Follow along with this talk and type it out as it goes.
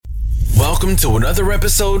Welcome to another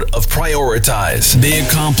episode of Prioritize. They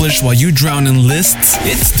accomplish while you drown in lists.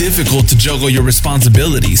 It's difficult to juggle your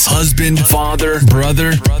responsibilities. Husband, father,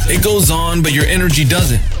 brother. It goes on, but your energy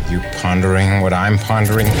doesn't. You pondering what I'm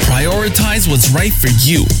pondering? Prioritize what's right for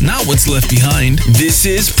you, not what's left behind. This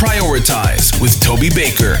is Prioritize with Toby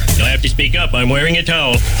Baker. You'll have to speak up. I'm wearing a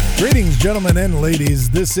towel. Greetings, gentlemen and ladies.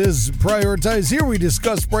 This is Prioritize. Here we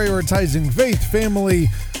discuss prioritizing faith, family,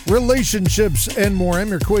 relationships, and more. I'm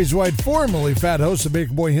your Quays White, formerly fat host, the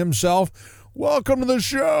Baker Boy himself. Welcome to the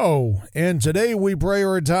show. And today we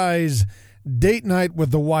prioritize date night with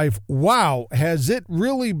the wife. Wow, has it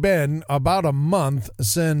really been about a month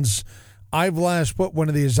since I've last put one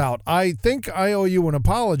of these out? I think I owe you an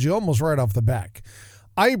apology almost right off the back.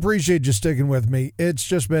 I appreciate you sticking with me. It's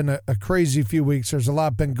just been a crazy few weeks. There's a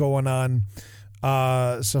lot been going on.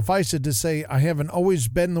 Suffice it to say, I haven't always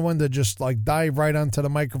been the one to just like dive right onto the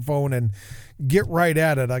microphone and get right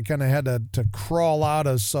at it. I kind of had to crawl out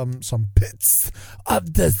of some pits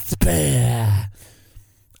of despair.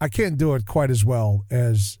 I can't do it quite as well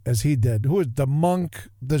as he did. Who is the monk,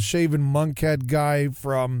 the shaven monk head guy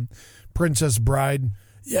from Princess Bride?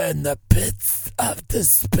 Yeah, in the pits of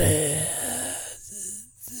despair.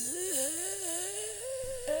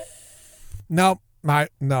 No,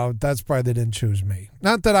 that's probably they didn't choose me.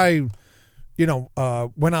 Not that I,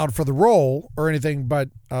 went out for the role or anything, but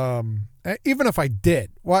even if I did,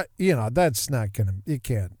 that's not you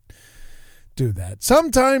can't do that.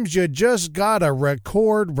 Sometimes you just gotta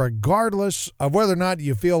record regardless of whether or not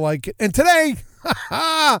you feel like it. And today,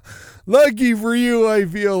 lucky for you, I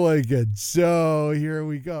feel like it. So here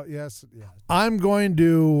we go. Yes. I'm going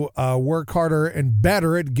to work harder and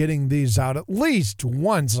better at getting these out at least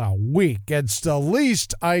once a week. It's the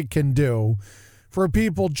least I can do for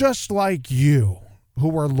people just like you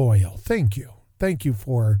who are loyal. Thank you. Thank you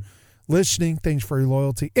for listening. Thanks for your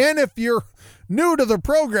loyalty. And if you're new to the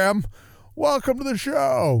program, welcome to the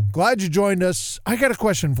show. Glad you joined us. I got a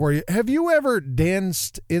question for you. Have you ever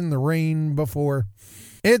danced in the rain before?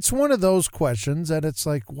 It's one of those questions that it's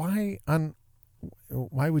like, why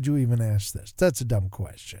would you even ask this? That's a dumb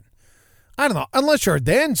question. I don't know. Unless you're a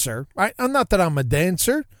dancer. I'm not that I'm a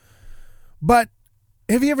dancer, but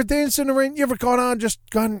have you ever danced in the rain? You ever gone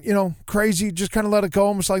crazy, just kind of let it go,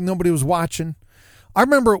 almost like nobody was watching? I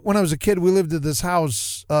remember when I was a kid, we lived at this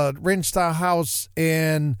house, ranch-style house,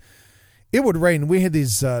 and it would rain. We had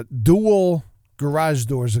these dual garage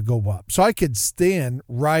doors that go up. So I could stand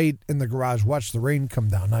right in the garage, watch the rain come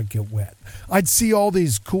down, not get wet. I'd see all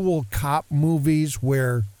these cool cop movies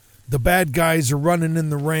where the bad guys are running in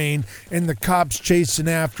the rain and the cops chasing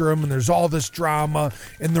after them, and there's all this drama,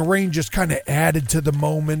 and the rain just kind of added to the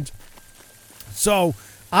moment. So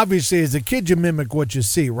obviously as a kid, you mimic what you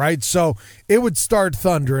see, right? So it would start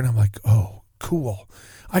thundering. I'm like, oh, cool.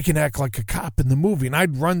 I can act like a cop in the movie. And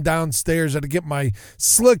I'd run downstairs. I'd get my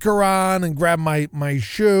slicker on and grab my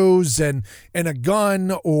shoes and a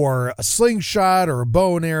gun or a slingshot or a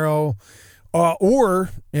bow and arrow.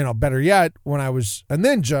 Or, better yet, when I was a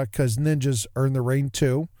ninja, because ninjas are in the rain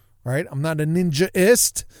too, right? I'm not a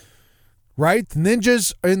ninjaist, right?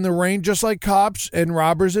 Ninjas are in the rain just like cops and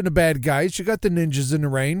robbers and the bad guys. You got the ninjas in the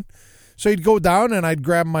rain. So he'd go down and I'd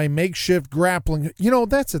grab my makeshift grappling.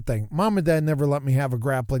 That's the thing. Mom and Dad never let me have a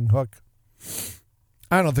grappling hook.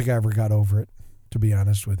 I don't think I ever got over it, to be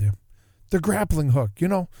honest with you. The grappling hook,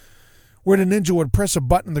 where the ninja would press a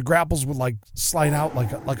button, the grapples would slide out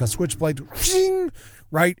like a switchblade,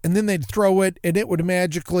 right? And then they'd throw it and it would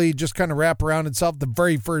magically just kind of wrap around itself the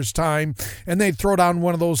very first time. And they'd throw down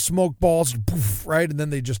one of those smoke balls, poof, right? And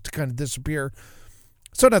then they just kind of disappear.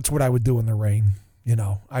 So that's what I would do in the rain.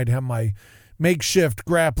 I'd have my makeshift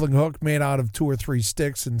grappling hook made out of 2 or 3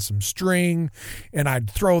 sticks and some string, and I'd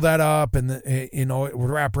throw that up, and it would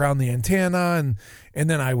wrap around the antenna, and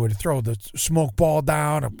then I would throw the smoke ball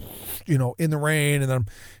down, in the rain, and then I'm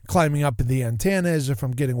climbing up the antenna as if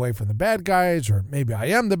I'm getting away from the bad guys, or maybe I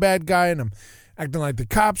am the bad guy and I'm acting like the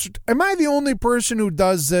cops. Am I the only person who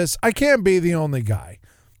does this? I can't be the only guy,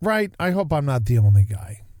 right? I hope I'm not the only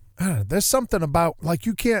guy. I don't know. There's something about,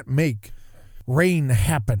 you can't make rain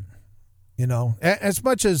happen, as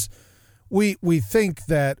much as we think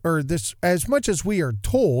that, as much as we are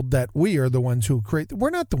told that we are the ones who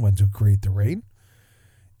we're not the ones who create the rain.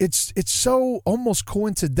 It's so almost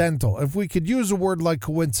coincidental. If we could use a word like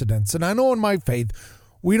coincidence, and I know in my faith,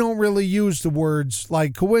 we don't really use the words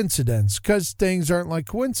like coincidence because things aren't like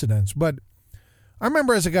coincidence. But I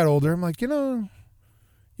remember as I got older, I'm like, you're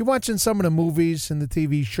watching some of the movies and the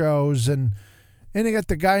TV shows, and you got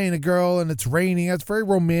the guy and a girl, and it's raining. It's very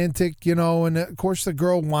romantic, and of course the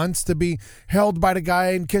girl wants to be held by the guy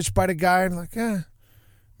and kissed by the guy. And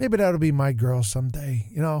maybe that'll be my girl someday.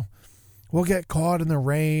 We'll get caught in the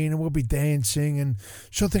rain and we'll be dancing and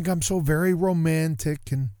she'll think I'm so very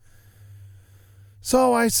romantic. And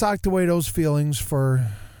so I socked away those feelings for,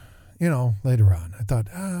 later on. I thought,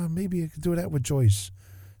 maybe I could do that with Joyce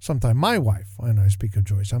sometime. My wife. I know I speak of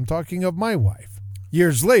Joyce. I'm talking of my wife.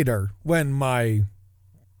 Years later, when my,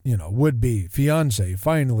 would-be fiance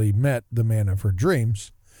finally met the man of her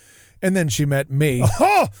dreams, and then she met me.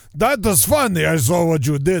 Oh, that was funny. I saw what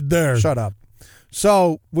you did there. Shut up.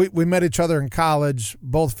 So we met each other in college,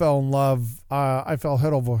 both fell in love. I fell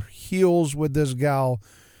head over heels with this gal.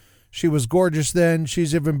 She was gorgeous then.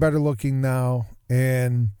 She's even better looking now.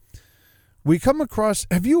 And we come across,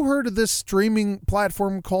 have you heard of this streaming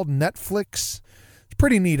platform called Netflix? It's a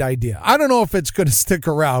pretty neat idea. I don't know if it's going to stick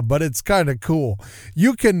around, but it's kind of cool.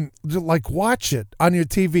 You can watch it on your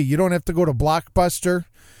TV. You don't have to go to Blockbuster.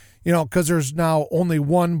 Because there's now only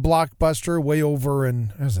one Blockbuster way over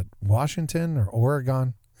in, is it Washington or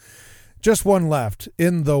Oregon? Just one left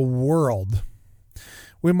in the world.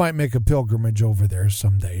 We might make a pilgrimage over there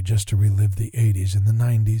someday just to relive the 80s and the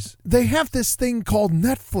 90s. They have this thing called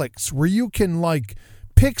Netflix where you can,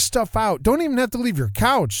 pick stuff out. Don't even have to leave your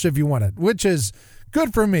couch if you want it, which is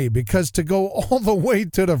good for me because to go all the way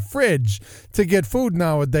to the fridge to get food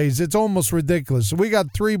nowadays, it's almost ridiculous. So we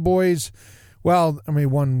got 3 boys. Well,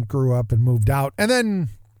 one grew up and moved out. And then,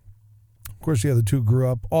 of course, the other 2 grew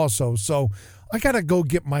up also. So I got to go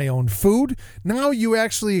get my own food. Now you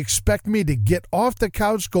actually expect me to get off the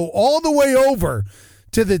couch, go all the way over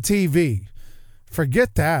to the TV.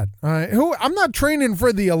 Forget that. I'm not training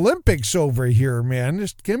for the Olympics over here, man.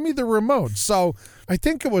 Just give me the remote. So I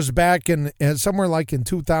think it was back in somewhere in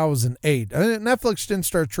 2008. Netflix didn't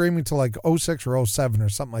start streaming till 06 or 07 or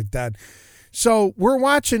something like that. So we're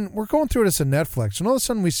going through this on Netflix, and all of a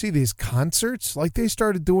sudden we see these concerts. They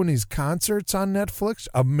started doing these concerts on Netflix.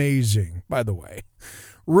 Amazing, by the way.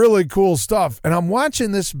 Really cool stuff. And I'm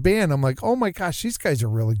watching this band. I'm like, oh my gosh, these guys are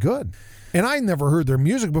really good. And I never heard their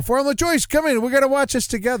music before. I'm like, Joyce, come in. We got to watch this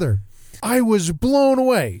together. I was blown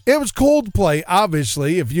away. It was Coldplay,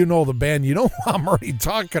 obviously. If you know the band, you know what I'm already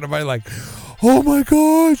talking about. Oh my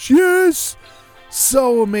gosh, yes.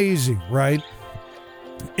 So amazing, right?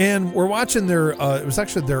 And we're watching it was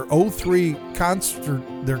actually their 03 concert,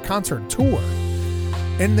 their concert tour.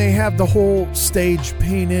 And they have the whole stage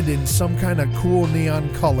painted in some kind of cool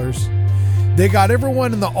neon colors. They got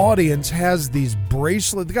everyone in the audience has these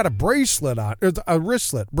bracelets. They got a bracelet on, a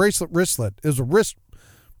wristlet. It was a wrist,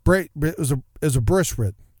 it was a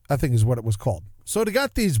bracelet, I think is what it was called. So they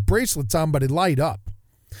got these bracelets on, but they light up.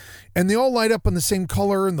 And they all light up in the same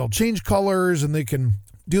color, and they'll change colors, and they can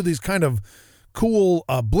do these kind of cool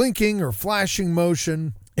blinking or flashing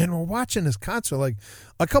motion. And we're watching this concert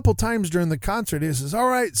a couple times during the concert. He says, all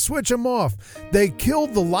right, switch them off. They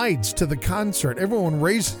killed the lights to the concert. Everyone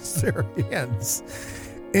raises their hands.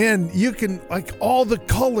 And you can, all the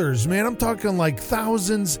colors, man. I'm talking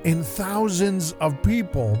thousands and thousands of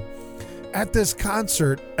people at this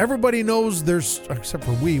concert. Everybody knows except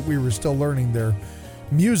for we were still learning their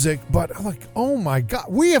music. But oh my God,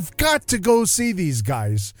 we have got to go see these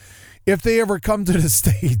guys if they ever come to the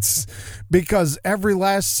States, because every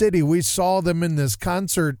last city we saw them in this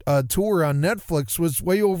concert tour on Netflix was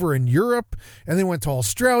way over in Europe, and they went to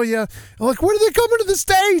Australia. I'm like, when are they coming to the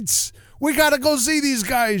States? We got to go see these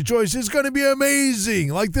guys, Joyce. It's going to be amazing.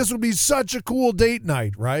 This would be such a cool date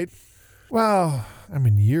night, right? Well,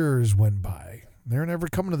 years went by. They're never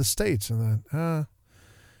coming to the States. And then,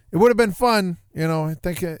 it would have been fun. I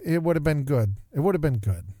think it would have been good. It would have been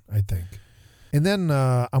good, I think. And then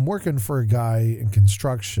I'm working for a guy in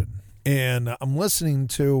construction, and I'm listening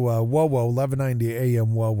to WOWO, 1190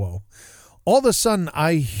 AM WOWO. All of a sudden,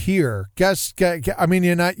 I hear,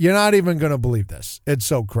 you're not even going to believe this. It's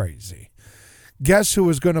so crazy. Guess who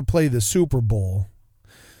was going to play the Super Bowl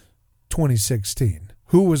 2016?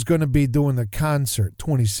 Who was going to be doing the concert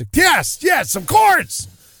 2016? Yes, of course.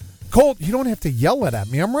 Colt, you don't have to yell it at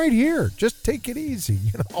me. I'm right here. Just take it easy,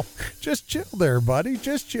 Just chill there, buddy.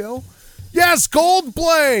 Just chill. Yes,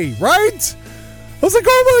 Coldplay, right? I was like,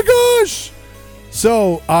 oh my gosh.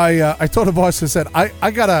 So I told the boss, I said,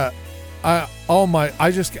 I gotta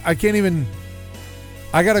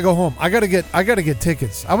go home. I gotta get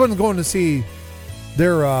tickets. I wasn't going to see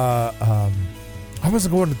I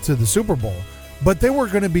wasn't going to the Super Bowl, but they were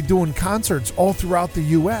going to be doing concerts all throughout the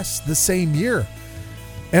U.S. the same year.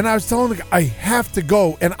 And I was telling the guy, I have to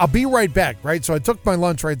go, and I'll be right back, right? So I took my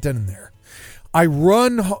lunch right then and there. I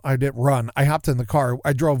didn't run. I hopped in the car.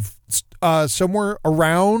 I drove somewhere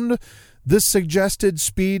around the suggested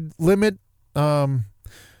speed limit.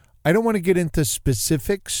 I don't want to get into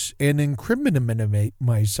specifics and incriminate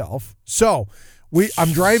myself. So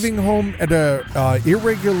I'm driving home at a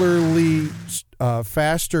irregularly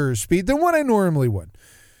faster speed than what I normally would.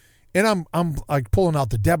 And I'm like pulling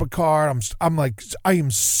out the debit card. I'm like, I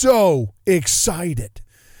am so excited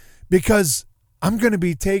because I'm going to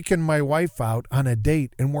be taking my wife out on a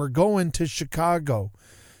date, and we're going to Chicago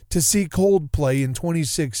to see Coldplay in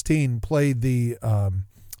 2016 play the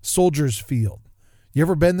Soldiers Field. You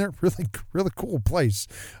ever been there? Really, really cool place.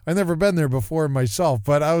 I've never been there before myself,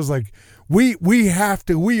 but I was like, we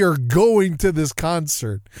are going to this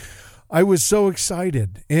concert. I was so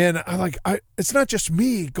excited. And it's not just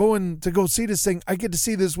me going to go see this thing. I get to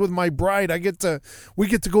see this with my bride. We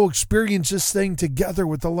get to go experience this thing together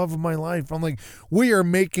with the love of my life. I'm like, we are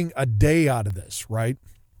making a day out of this, right?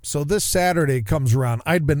 So this Saturday comes around.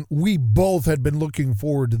 We both had been looking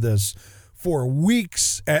forward to this for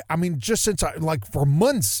weeks. I mean, just since for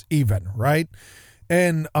months even, right?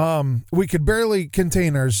 And we could barely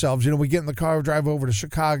contain ourselves. We get in the car, drive over to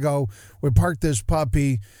Chicago. We park this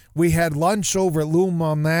puppy. We had lunch over at Lou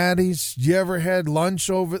Malnati's. You ever had lunch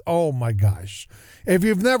over? Oh, my gosh. If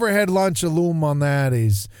you've never had lunch at Lou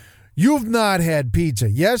Malnati's, you've not had pizza.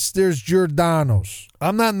 Yes, there's Giordano's.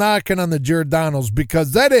 I'm not knocking on the Giordano's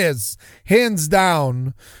because that is, hands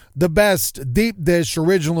down, the best deep dish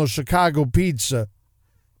original Chicago pizza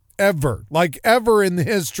ever. Like ever in the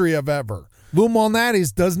history of ever. Lou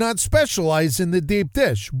Malnati's does not specialize in the deep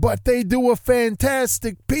dish, but they do a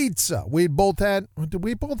fantastic pizza. Did we both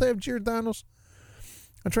have Giordano's?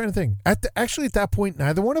 I'm trying to think. At that point,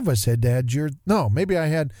 neither one of us had Giordano's. No, maybe I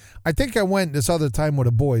had. I think I went this other time with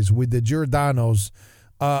the boys. We did Giordano's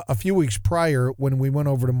a few weeks prior when we went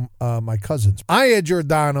over to my cousin's. I had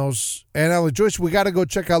Giordano's, and I was like, Joyce, we got to go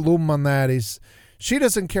check out Lou Malnati's. She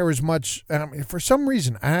doesn't care as much. For some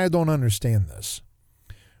reason, I don't understand this.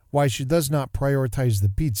 Why she does not prioritize the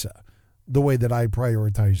pizza the way that I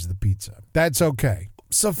prioritize the pizza. That's okay.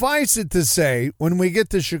 Suffice it to say, when we get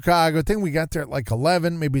to Chicago, I think we got there at like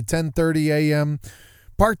 11, maybe 10:30 a.m.,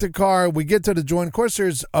 park the car, we get to the joint. Of course,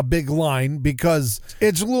 there's a big line because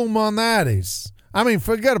it's Lou Malnati's. I mean,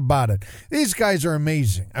 forget about it. These guys are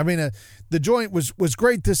amazing. I mean, the joint was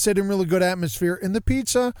great to sit in, really good atmosphere. And the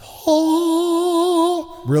pizza,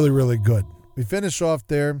 really, really good. We finish off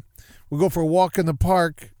there. We go for a walk in the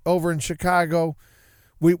park over in Chicago.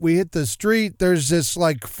 We hit the street. There's this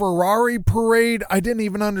like Ferrari parade. I didn't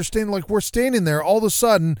even understand. Like we're standing there. All of a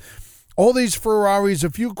sudden, all these Ferraris, a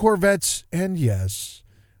few Corvettes, and yes,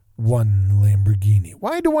 one Lamborghini.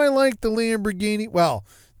 Why do I like the Lamborghini? Well,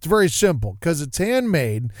 it's very simple because it's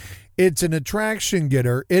handmade. It's an attraction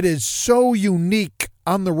getter. It is so unique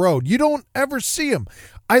on the road. You don't ever see them.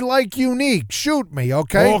 I like unique. Shoot me,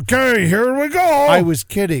 okay? Okay, here we go. I was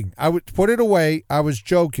kidding. I would put it away. I was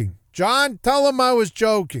joking. John, tell him I was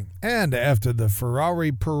joking. And after the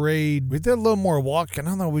Ferrari parade, we did a little more walking.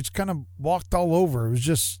 I don't know. We just kind of walked all over. It was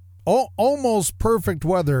just almost perfect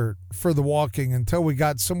weather for the walking until we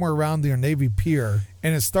got somewhere around the Navy Pier.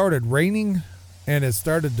 And it started raining, and it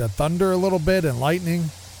started to thunder a little bit and lightning.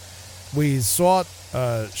 We sought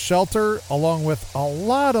shelter along with a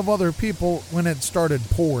lot of other people when it started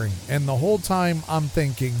pouring. And the whole time I'm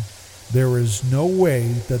thinking, there is no way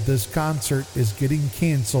that this concert is getting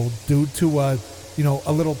canceled due to a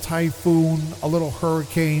little typhoon, a little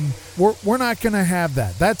hurricane. We're not going to have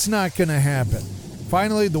that. That's not going to happen.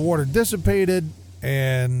 Finally, the water dissipated,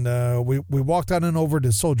 and we walked on and over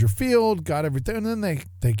to Soldier Field, got everything, and then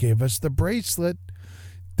they gave us the bracelet.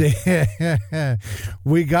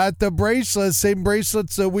 We got the bracelets, same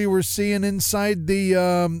bracelets that we were seeing inside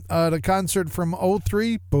the concert from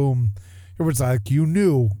 03. Boom. It was like you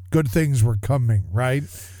knew good things were coming, right?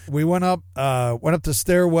 We went up the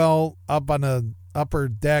stairwell up on the upper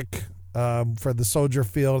deck for the Soldier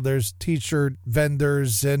Field. There's T-shirt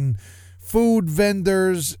vendors and food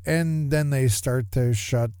vendors, and then they start to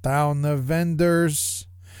shut down the vendors.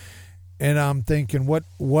 And I'm thinking,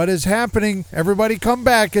 what is happening? Everybody come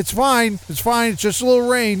back. It's fine. It's fine. It's just a little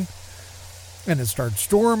rain. And it starts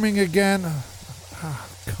storming again.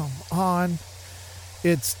 Come on.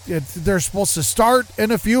 They're supposed to start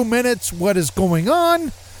in a few minutes. What is going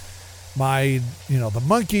on? The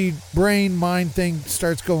monkey brain mind thing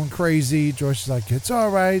starts going crazy. Joyce is like, it's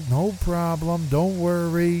all right. No problem. Don't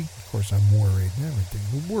worry. Of course, I'm worried and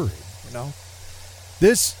everything. We're worried,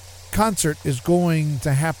 This concert is going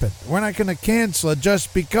to happen. We're not going to cancel it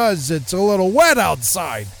just because it's a little wet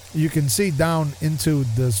outside. You can see down into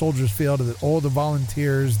the Soldiers Field that all the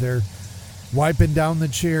volunteers, they're wiping down the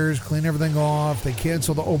chairs, clean everything off. They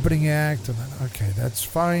cancel the opening act. And then, okay, that's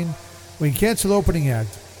fine. We cancel the opening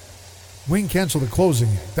act. We can cancel the closing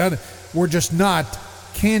act. That we're just not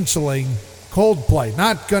canceling Coldplay.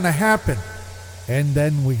 Not gonna happen. And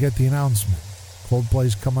then we get the announcement.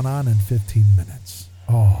 Coldplay's coming on in 15 minutes.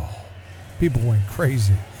 Oh, people went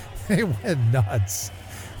crazy. They went nuts.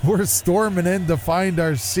 We're storming in to find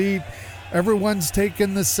our seat. Everyone's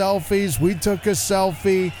taking the selfies. We took a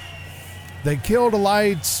selfie. They kill the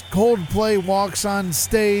lights. Coldplay walks on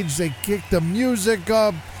stage. They kick the music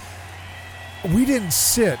up. We didn't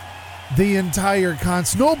sit the entire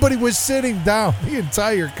concert. Nobody was sitting down the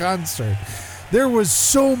entire concert. There was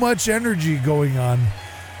so much energy going on.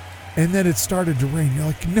 And then it started to rain. You're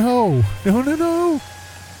like, no.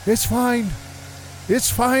 It's fine. It's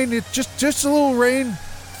fine. It's just a little rain.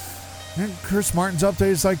 And Chris Martin's up there.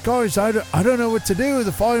 He's like, guys, I don't know what to do.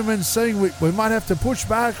 The fireman's saying we might have to push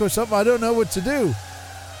back or something. I don't know what to do.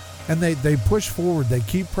 And they push forward. They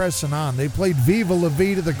keep pressing on. They played Viva La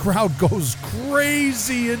Vida. The crowd goes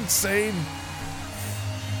crazy, insane.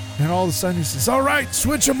 And all of a sudden he says, all right,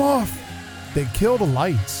 switch them off. They kill the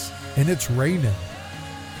lights, and it's raining.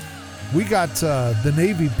 We got the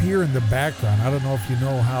Navy Pier in the background. I don't know if you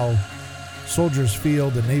know how Soldiers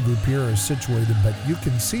Field and Navy Pier are situated, but you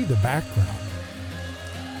can see the background.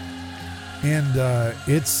 And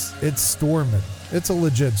it's storming. It's a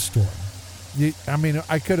legit storm.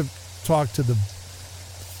 I could have talked to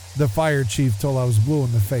the fire chief till I was blue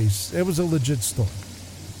in the face. It was a legit storm.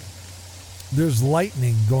 There's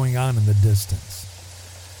lightning going on in the distance.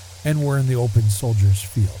 And we're in the open Soldiers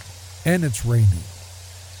Field. And it's raining.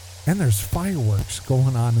 And there's fireworks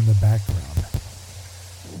going on in the background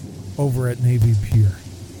over at Navy Pier.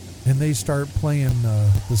 And they start playing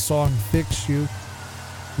the song Fix You.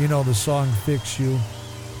 You know the song Fix You.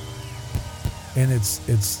 And it's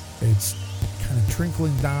kind of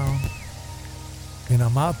trickling down. And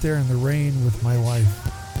I'm out there in the rain with my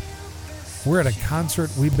wife. We're at a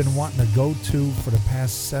concert we've been wanting to go to for the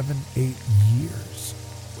past 7-8 years.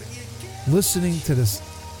 Listening to this.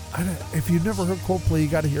 If you've never heard Coldplay, you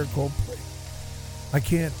got to hear Coldplay. I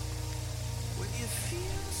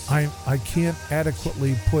can't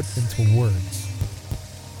adequately put into words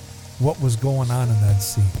what was going on in that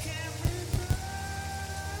scene.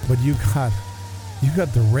 But you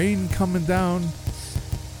got the rain coming down.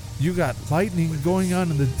 You got lightning going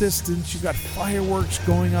on in the distance. You got fireworks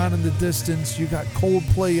going on in the distance. You got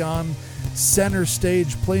Coldplay on center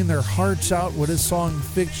stage playing their hearts out with his song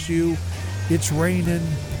Fix You. It's raining.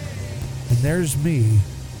 And there's me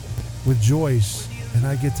with Joyce, and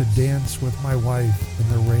I get to dance with my wife in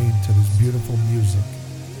the rain to this beautiful music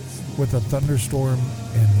with a thunderstorm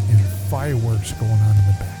and fireworks going on in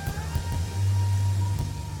the background.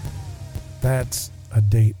 That's a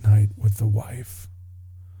date night with the wife.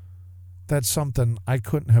 That's something I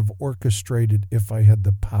couldn't have orchestrated if I had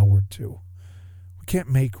the power to. We can't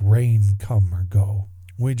make rain come or go.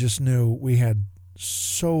 We just knew we had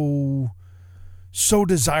so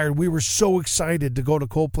desired. We were so excited to go to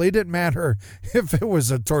Coldplay. It didn't matter if it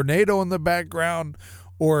was a tornado in the background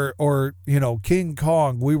or King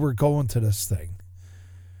Kong. We were going to this thing.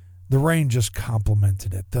 The rain just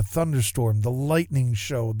complemented it. The thunderstorm, the lightning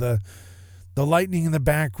show, the lightning in the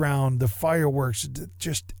background, the fireworks,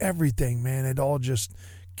 just everything, man. It all just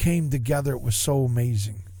came together. It was so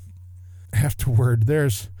amazing. Afterward,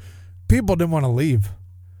 people didn't want to leave.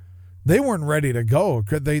 They weren't ready to go.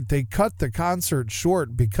 They cut the concert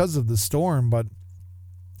short because of the storm, but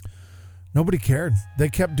nobody cared. They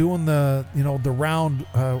kept doing the round,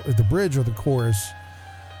 the bridge or the chorus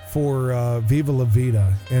for Viva La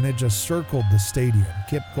Vida, and it just circled the stadium,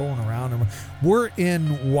 kept going around. And we're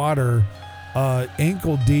in water,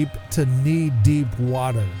 ankle deep to knee deep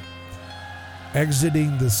water,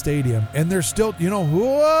 exiting the stadium, and they're still,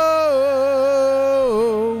 whoa.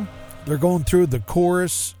 They're going through the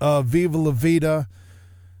chorus of Viva La Vida.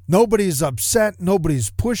 Nobody's upset. Nobody's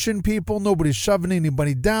pushing people. Nobody's shoving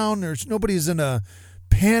anybody down. Nobody's in a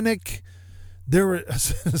panic. There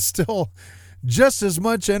is still just as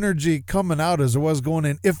much energy coming out as it was going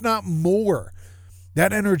in, if not more.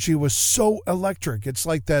 That energy was so electric. It's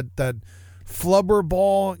like that flubber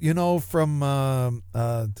ball, from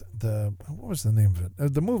what was the name of it?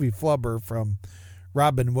 The movie Flubber from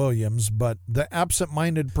Robin Williams, but the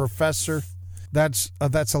absent-minded professor, that's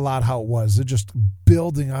a lot how it was. They're just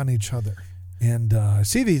building on each other. And I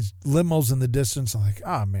see these limos in the distance. I'm like,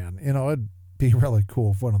 man, it'd be really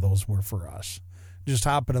cool if one of those were for us. Just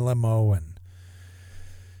hop in a limo and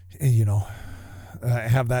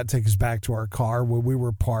have that take us back to our car where we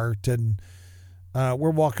were parked. And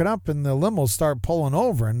we're walking up, and the limos start pulling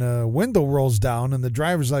over, and the window rolls down, and the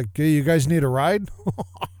driver's like, hey, you guys need a ride?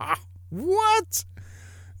 What?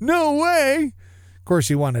 No way. Of course,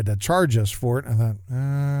 he wanted to charge us for it. I thought,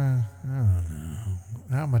 I don't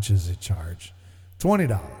know. How much does he charge?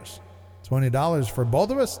 $20. $20 for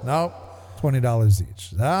both of us? No, $20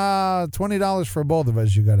 each. $20 for both of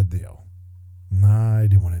us, you got a deal. No, I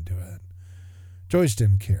didn't want to do it. Joyce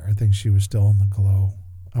didn't care. I think she was still in the glow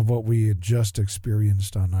of what we had just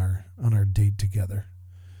experienced on our date together.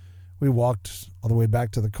 We walked all the way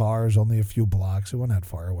back to the cars, only a few blocks. It wasn't that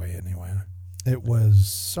far away anyway. It was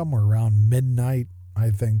somewhere around midnight,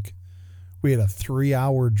 I think. We had a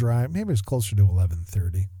 3-hour drive. Maybe it was closer to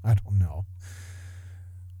 11:30. I don't know.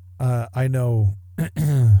 I know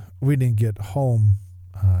we didn't get home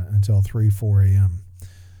until 3-4 a.m.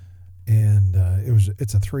 And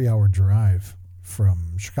it's a 3-hour drive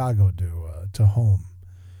from Chicago to home.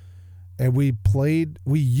 And we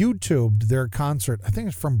YouTubed their concert. I think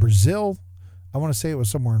it's from Brazil. I want to say it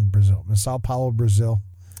was somewhere in Brazil, in Sao Paulo, Brazil.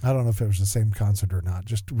 I don't know if it was the same concert or not.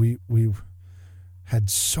 Just we had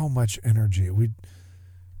so much energy.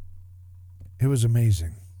 It was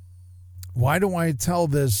amazing. Why do I tell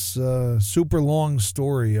this super long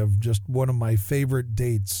story of just one of my favorite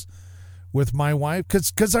dates with my wife?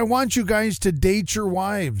 Because I want you guys to date your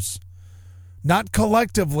wives. Not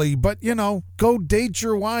collectively, but, go date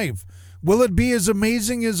your wife. Will it be as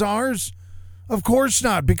amazing as ours? Of course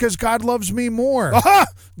not, because God loves me more. Aha!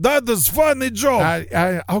 That is funny joke.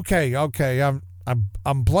 Okay.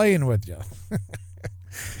 I'm playing with you.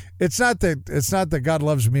 It's not that God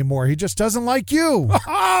loves me more. He just doesn't like you.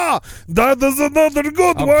 That is another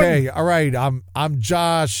good one. Okay, all right. I'm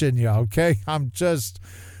joshing you. Okay,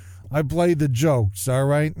 I play the jokes. All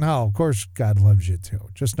right. No, of course God loves you too.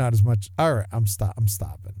 Just not as much. All right. I'm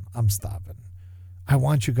stopping. I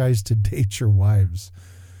want you guys to date your wives.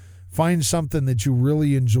 Find something that you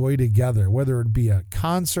really enjoy together, whether it be a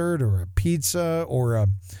concert or a pizza or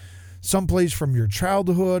someplace from your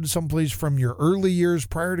childhood, someplace from your early years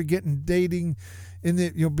prior to dating,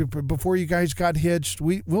 before you guys got hitched.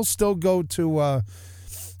 We'll still go to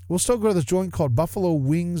this joint called Buffalo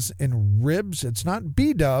Wings and Ribs. It's not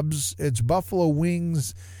B-Dubs, it's Buffalo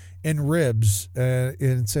Wings and Ribs.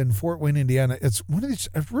 It's in Fort Wayne, Indiana. It's one of these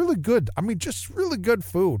really good. Just really good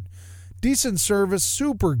food, decent service,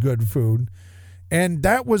 super good food, and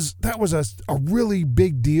that was a really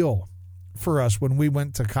big deal for us when we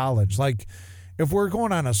went to college. Like, if we're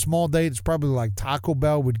going on a small date, it's probably like Taco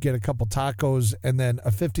Bell. We'd get a couple tacos and then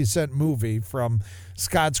a 50-cent movie from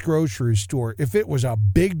Scott's grocery store. If it was a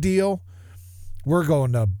big deal, we're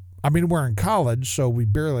in college, so we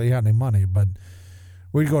barely had any money, but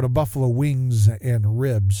we'd go to Buffalo Wings and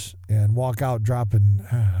Ribs and walk out dropping,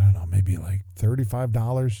 I don't know, maybe like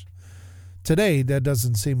 $35. Today, that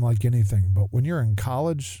doesn't seem like anything, but when you're in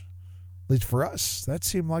college, at least for us, that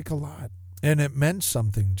seemed like a lot. And it meant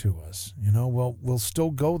something to us. We'll still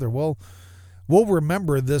go there. We'll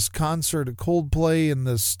remember this concert at Coldplay and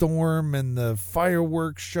the storm and the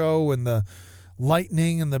fireworks show and the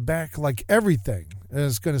lightning in the back, like everything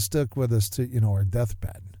is going to stick with us to, our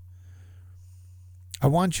deathbed. I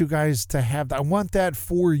want you guys to have that. I want that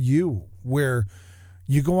for you, where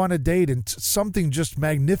you go on a date and something just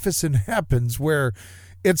magnificent happens where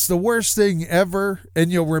it's the worst thing ever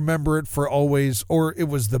and you'll remember it for always, or it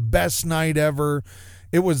was the best night ever.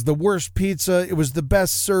 It was the worst pizza. It was the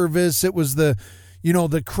best service. It was the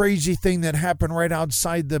crazy thing that happened right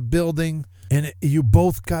outside the building. And you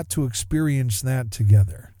both got to experience that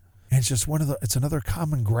together. And it's just it's another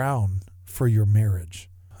common ground for your marriage.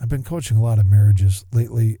 I've been coaching a lot of marriages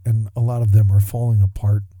lately, and a lot of them are falling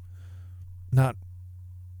apart.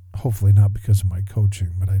 Hopefully not because of my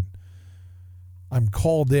coaching, but I'm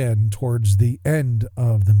called in towards the end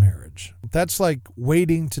of the marriage. That's like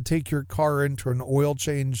waiting to take your car into an oil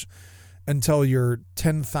change until you're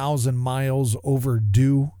 10,000 miles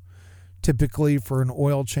overdue. Typically for an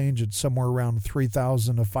oil change, it's somewhere around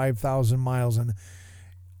 3,000 to 5,000 miles. And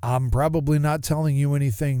I'm probably not telling you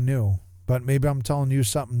anything new, but maybe I'm telling you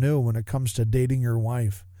something new when it comes to dating your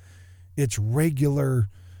wife. It's regular.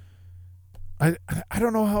 I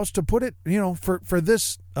don't know how else to put it. For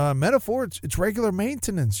this metaphor, it's regular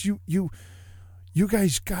maintenance. You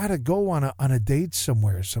guys gotta go on a date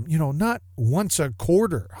somewhere. Not once a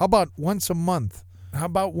quarter. How about once a month? How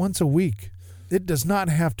about once a week? It does not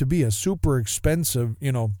have to be a super expensive.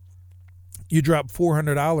 You drop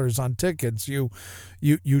 $400 on tickets. You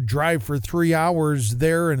drive for 3 hours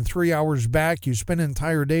there and 3 hours back. You spend an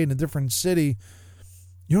entire day in a different city.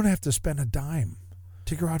 You don't have to spend a dime.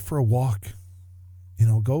 Take her out for a walk.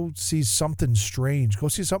 Go see something strange. Go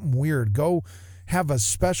see something weird. Go have a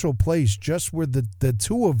special place just where the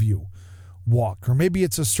two of you walk, or maybe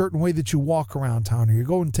it's a certain way that you walk around town, or you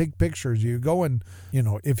go and take pictures, you go and,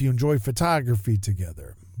 if you enjoy photography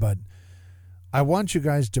together. But I want you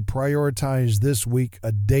guys to prioritize this week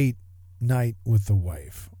a date night with the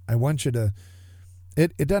wife. I want you to,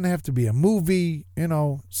 it doesn't have to be a movie,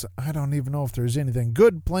 so I don't even know if there's anything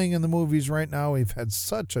good playing in the movies right now. We've had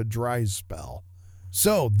such a dry spell.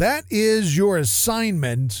 So that is your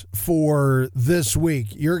assignment for this week.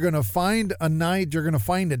 You're going to find a night, you're going to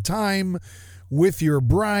find a time with your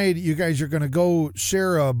bride. You guys are going to go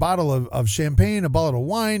share a bottle of champagne, a bottle of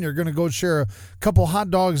wine. You're going to go share a couple hot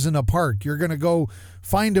dogs in a park. You're going to go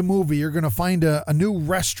find a movie. You're going to find a new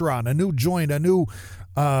restaurant, a new joint, a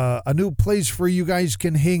new place where you guys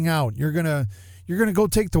can hang out. You're going to go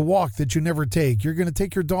take the walk that you never take. You're going to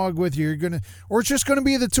take your dog with you. Or it's just going to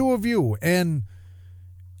be the two of you, and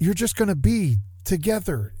you're just going to be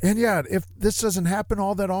together. And yeah, if this doesn't happen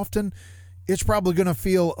all that often, it's probably going to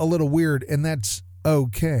feel a little weird, and that's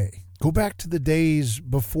okay. Go back to the days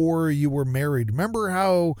before you were married. Remember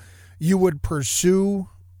how you would pursue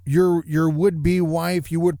your would-be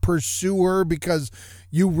wife? You would pursue her because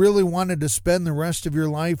you really wanted to spend the rest of your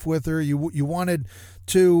life with her. You wanted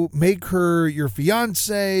to make her your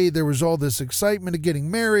fiance. There was all this excitement of getting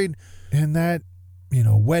married, and that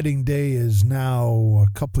wedding day is now a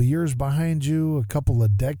couple of years behind you, a couple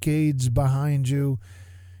of decades behind you.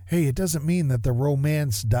 Hey, it doesn't mean that the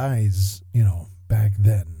romance dies, back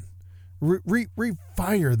then.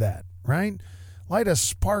 Refire that, right? Light a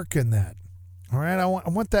spark in that. All right, I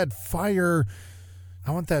want that fire.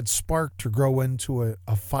 I want that spark to grow into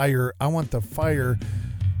a fire. I want the fire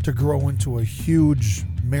to grow into a huge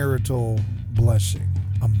marital blessing,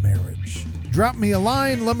 a marriage. Drop me a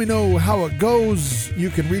line. Let me know how it goes. You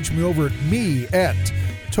can reach me over at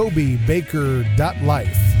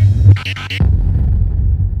tobybaker.life.